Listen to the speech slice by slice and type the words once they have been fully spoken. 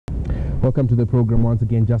Welcome to the program once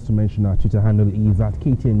again. Just to mention, our Twitter handle is at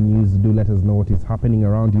KTN News. Do let us know what is happening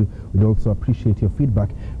around you. We'd also appreciate your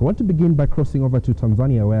feedback. I want to begin by crossing over to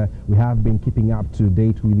Tanzania, where we have been keeping up to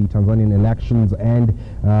date with the Tanzanian elections, and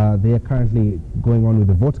they are currently going on with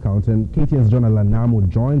the vote count. And KTN's Jonah Namu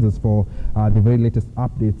joins us for the very latest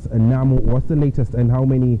updates. Namu, what's the latest, and how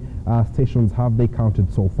many stations have they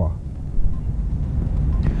counted so far?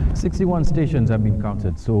 61 stations have been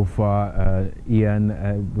counted so far, Ian.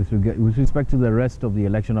 With respect to the rest of the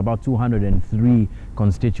election, about 203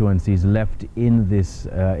 constituencies left in this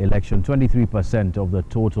election. 23% of the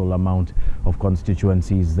total amount of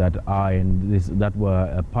constituencies that are in this, that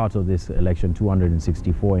were a part of this election,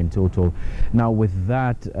 264 in total. Now, with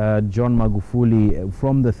that, John Magufuli,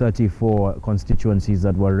 from the 34 constituencies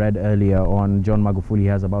that were read earlier on, John Magufuli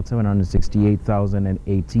has about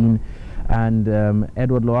 768,018. And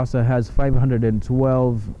Edward Lowassa has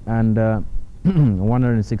 512 and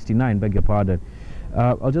 169, beg your pardon.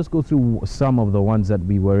 I'll just go through some of the ones that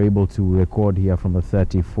we were able to record here from the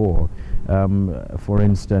 34. For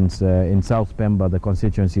instance, in South Pemba, the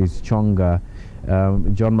constituency is Chonga.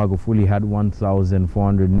 John Magufuli had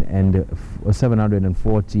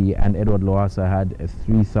 1,740 and Edward Lowassa had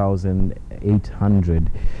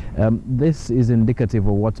 3,800. This is indicative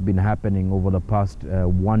of what's been happening over the past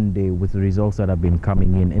one day with the results that have been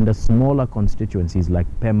coming in. In the smaller constituencies like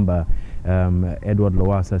Pemba, Edward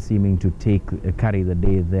Lowassa seeming to carry the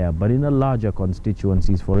day there. But in the larger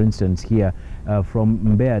constituencies, for instance here from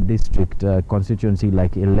Mbeya district constituency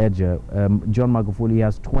like Ileje, John Magufuli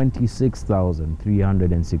has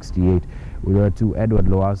 26,368, to Edward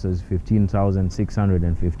Lowassa's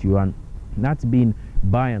 15,651. That's been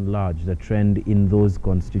by and large the trend in those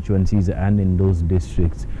constituencies and in those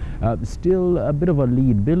districts. Still a bit of a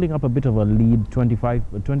lead, building up a bit of a lead.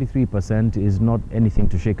 23% is not anything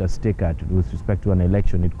to shake a stick at with respect to an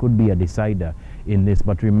election. It could be a decider in this,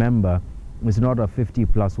 but remember, it's not a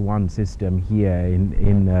 50+1 system here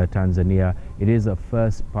in Tanzania. It is a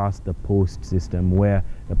first past the post system where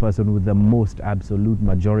the person with the most absolute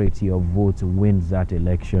majority of votes wins that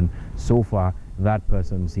election. So far, that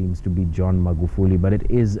person seems to be John Magufuli, but it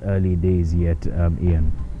is early days yet,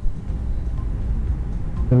 Ian.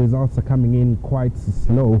 The results are coming in quite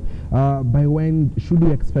slow. By when should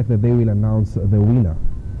we expect that they will announce the winner?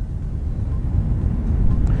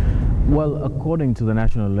 Well, according to the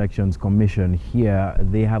National Elections Commission here,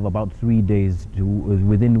 they have about 3 days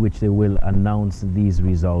within which they will announce these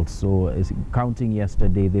results. So counting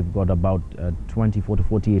yesterday, they've got about 24 to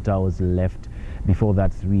 48 hours left before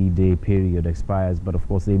that 3-day period expires. But of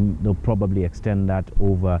course, they'll probably extend that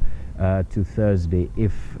over to Thursday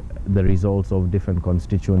if the results of different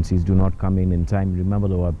constituencies do not come in time. Remember,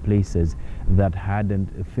 there were places that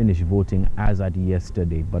hadn't finished voting as at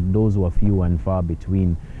yesterday, but those were few and far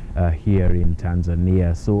between here in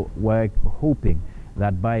Tanzania. So we're hoping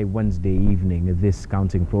that by Wednesday evening this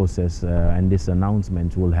counting process and this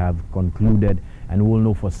announcement will have concluded, and we'll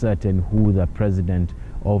know for certain who the president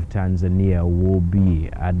of Tanzania will be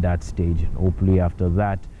at that stage. Hopefully after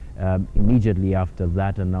that, immediately after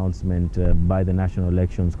that announcement by the National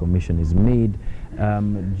Elections Commission is made,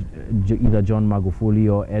 either John Magufuli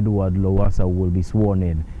or Edward Lowassa will be sworn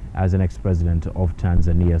in as the next president of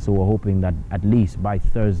Tanzania. So we're hoping that at least by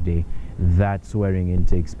Thursday that swearing in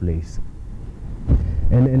takes place.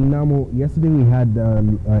 And now, yesterday we had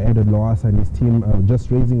Edward Lowassa and his team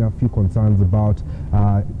just raising a few concerns about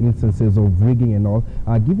instances of rigging and all.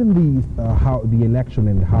 Given how the election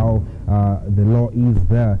and how the law is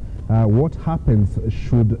there, what happens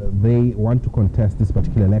should they want to contest this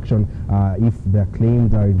particular election if their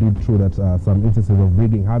claims are indeed true that some instances of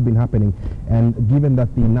rigging have been happening? And given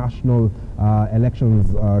that the National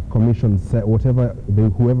Elections Commission said whoever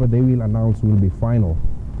they will announce will be final.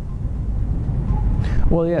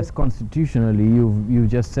 Well, yes, constitutionally, you've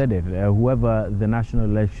just said it. Whoever the National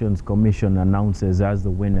Elections Commission announces as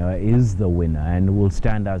the winner is the winner and will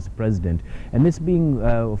stand as president. And this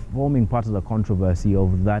forming part of the controversy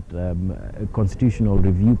of that constitutional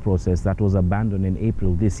review process that was abandoned in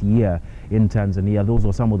April this year in Tanzania. Those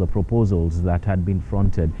were some of the proposals that had been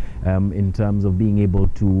fronted in terms of being able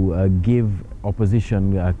to give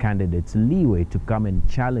opposition candidates leeway to come and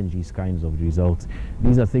challenge these kinds of results.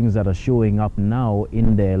 These are things that are showing up now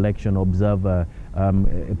in the election observer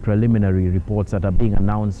preliminary reports that are being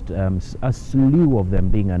announced, a slew of them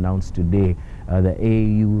being announced today. The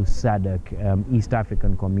AU, SADC, East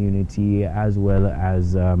African Community, as well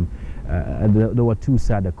as there were 2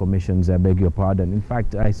 SADC commissions, I beg your pardon. In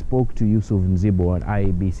fact, I spoke to Yusuf Nzibo, an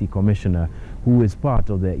IEBC commissioner, who is part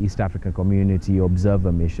of the East African Community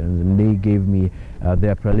Observer Missions, and they gave me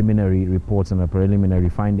their preliminary reports and their preliminary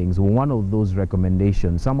findings. One of those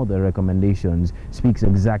recommendations, some of the recommendations, speaks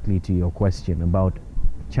exactly to your question about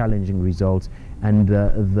challenging results and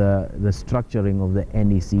the structuring of the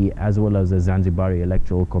NEC as well as the Zanzibari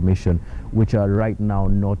Electoral Commission, which are right now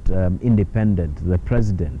not independent. The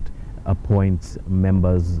president appoints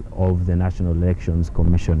members of the National Elections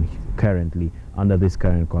Commission currently under this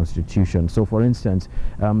current constitution. So for instance,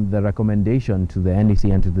 the recommendation to the NEC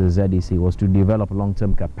and to the ZEC was to develop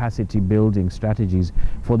long-term capacity building strategies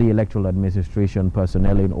for the electoral administration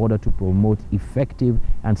personnel in order to promote effective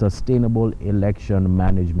and sustainable election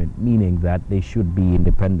management, meaning that they should be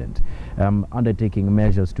independent. Undertaking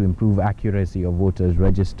measures to improve accuracy of voters'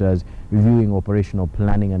 registers, reviewing operational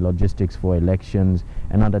planning and logistics for elections,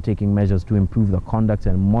 and undertaking measures to improve the conduct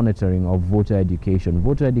and monitoring of voter education.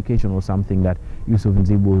 Voter education was something that Yusuf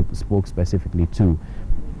Nzibo spoke specifically to.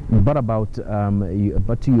 But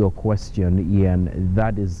to your question, Ian,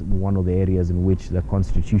 that is one of the areas in which the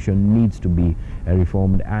constitution needs to be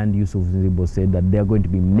reformed, and Yusuf Nzibo said that they're going to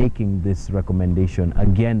be making this recommendation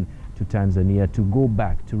again to Tanzania to go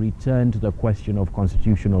back, to return to the question of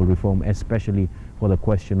constitutional reform, especially for the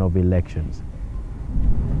question of elections.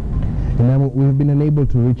 We've been unable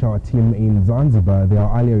to reach our team in Zanzibar. There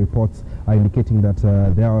are earlier reports indicating that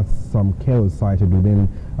there are some chaos cited within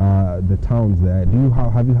the towns there.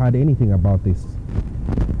 Have you heard anything about this?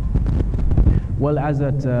 Well, as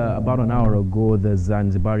at about an hour ago, the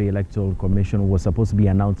Zanzibari Electoral Commission was supposed to be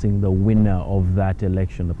announcing the winner of that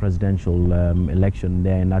election, the presidential election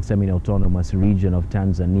there in that semi-autonomous region of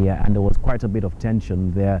Tanzania, and there was quite a bit of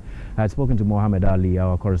tension there. I had spoken to Mohammed Ali,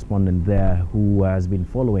 our correspondent there, who has been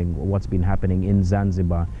following what's been happening in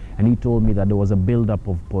Zanzibar, and he told me that there was a build-up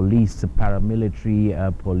of police,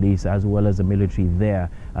 paramilitary police, as well as the military there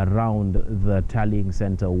around the tallying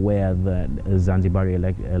center where the Zanzibari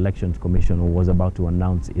Elections Commission was about to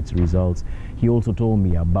announce its results. He also told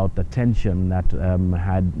me about the tension that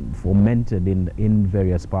had fomented in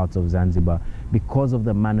various parts of Zanzibar because of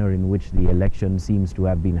the manner in which the election seems to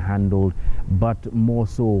have been handled, but more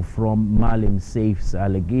so from Maalim Seif's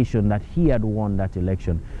allegation that he had won that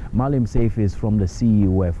election. Maalim Seif is from the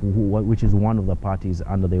CUF, which is one of the parties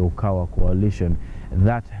under the Okawa coalition,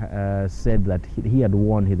 that said that he had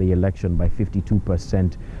won the election by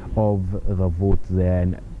 52% of the vote there,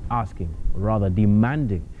 and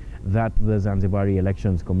demanding that the Zanzibari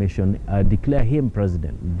Elections Commission declare him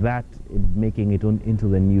president, that making it into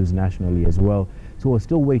the news nationally as well. So we're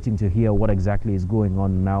still waiting to hear what exactly is going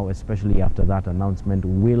on now, especially after that announcement.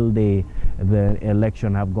 Will the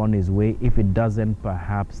election have gone his way? If it doesn't,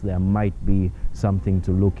 perhaps there might be something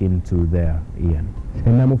to look into there, Ian.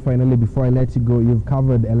 And Namo, finally, before I let you go, you've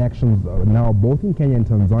covered elections now both in Kenya and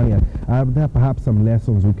Tanzania. Are there perhaps some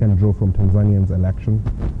lessons we can draw from Tanzanians' election?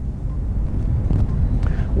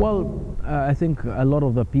 Well, I think a lot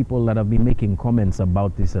of the people that have been making comments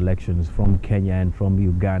about these elections from Kenya and from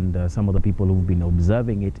Uganda, some of the people who've been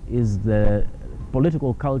observing it, is the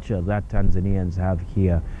political culture that Tanzanians have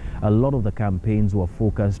here. A lot of the campaigns were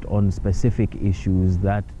focused on specific issues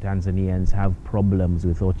that Tanzanians have problems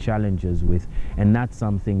with or challenges with, and that's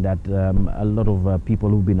something that a lot of people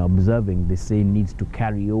who've been observing, they say needs to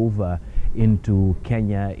carry over into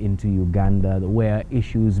Kenya, into Uganda, where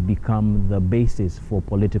issues become the basis for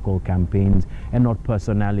political campaigns and not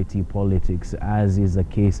personality politics, as is the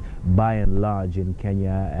case by and large in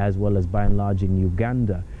Kenya as well as by and large in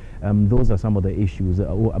Uganda. Those are some of the issues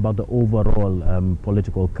about the overall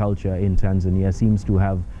political culture in Tanzania. Seems to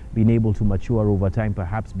have been able to mature over time,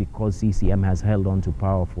 perhaps because CCM has held on to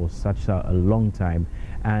power for such a long time,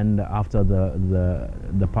 and after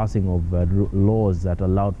the passing of laws that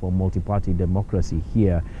allowed for multi-party democracy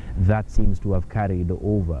here, that seems to have carried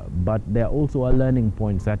over. But there also are learning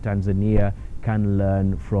points that Tanzania can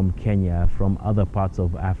learn from Kenya, from other parts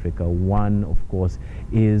of Africa. One, of course,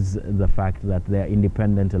 is the fact that their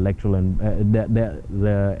independent electoral and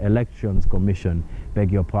the Elections Commission,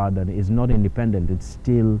 beg your pardon, is not independent. It's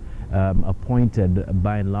still appointed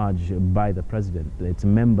by and large by the president. Its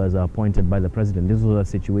members are appointed by the president. This was a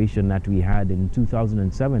situation that we had in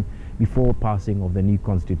 2007 before passing of the new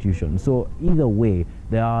constitution. So either way,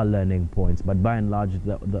 there are learning points, but by and large,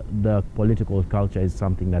 the political culture is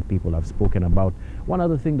something that people have spoken about. One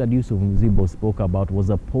other thing that Yusuf Nzibo spoke about was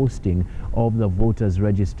a posting of the voters'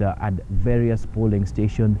 register at various polling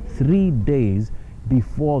stations 3 days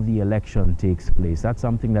before the election takes place. That's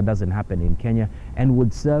something that doesn't happen in Kenya and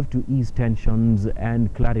would serve to ease tensions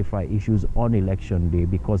and clarify issues on election day,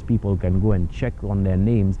 because people can go and check on their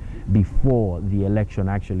names before the election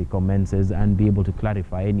actually commences and be able to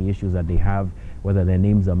clarify any issues that they have, whether their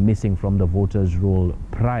names are missing from the voters' roll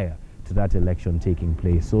prior to that election taking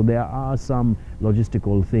place. So there are some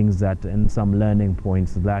logistical things that and some learning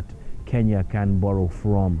points that Kenya can borrow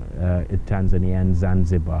from Tanzania and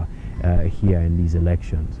Zanzibar here in these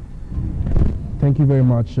elections. Thank you very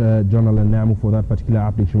much, Jonathan Namu, for that particular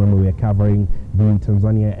update. Remember, we are covering the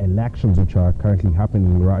Tanzania elections, which are currently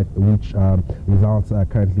happening, which results are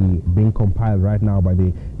currently being compiled right now by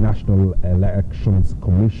the National Elections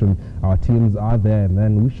Commission. Our teams are there, and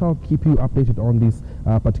then we shall keep you updated on this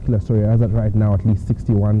particular story. As of right now, at least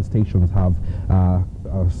 61 stations have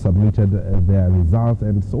submitted their results,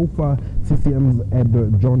 and so far, CCM's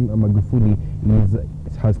John Magufuli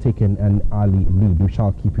has taken an early lead. We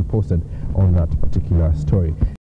shall keep you posted on that particular story.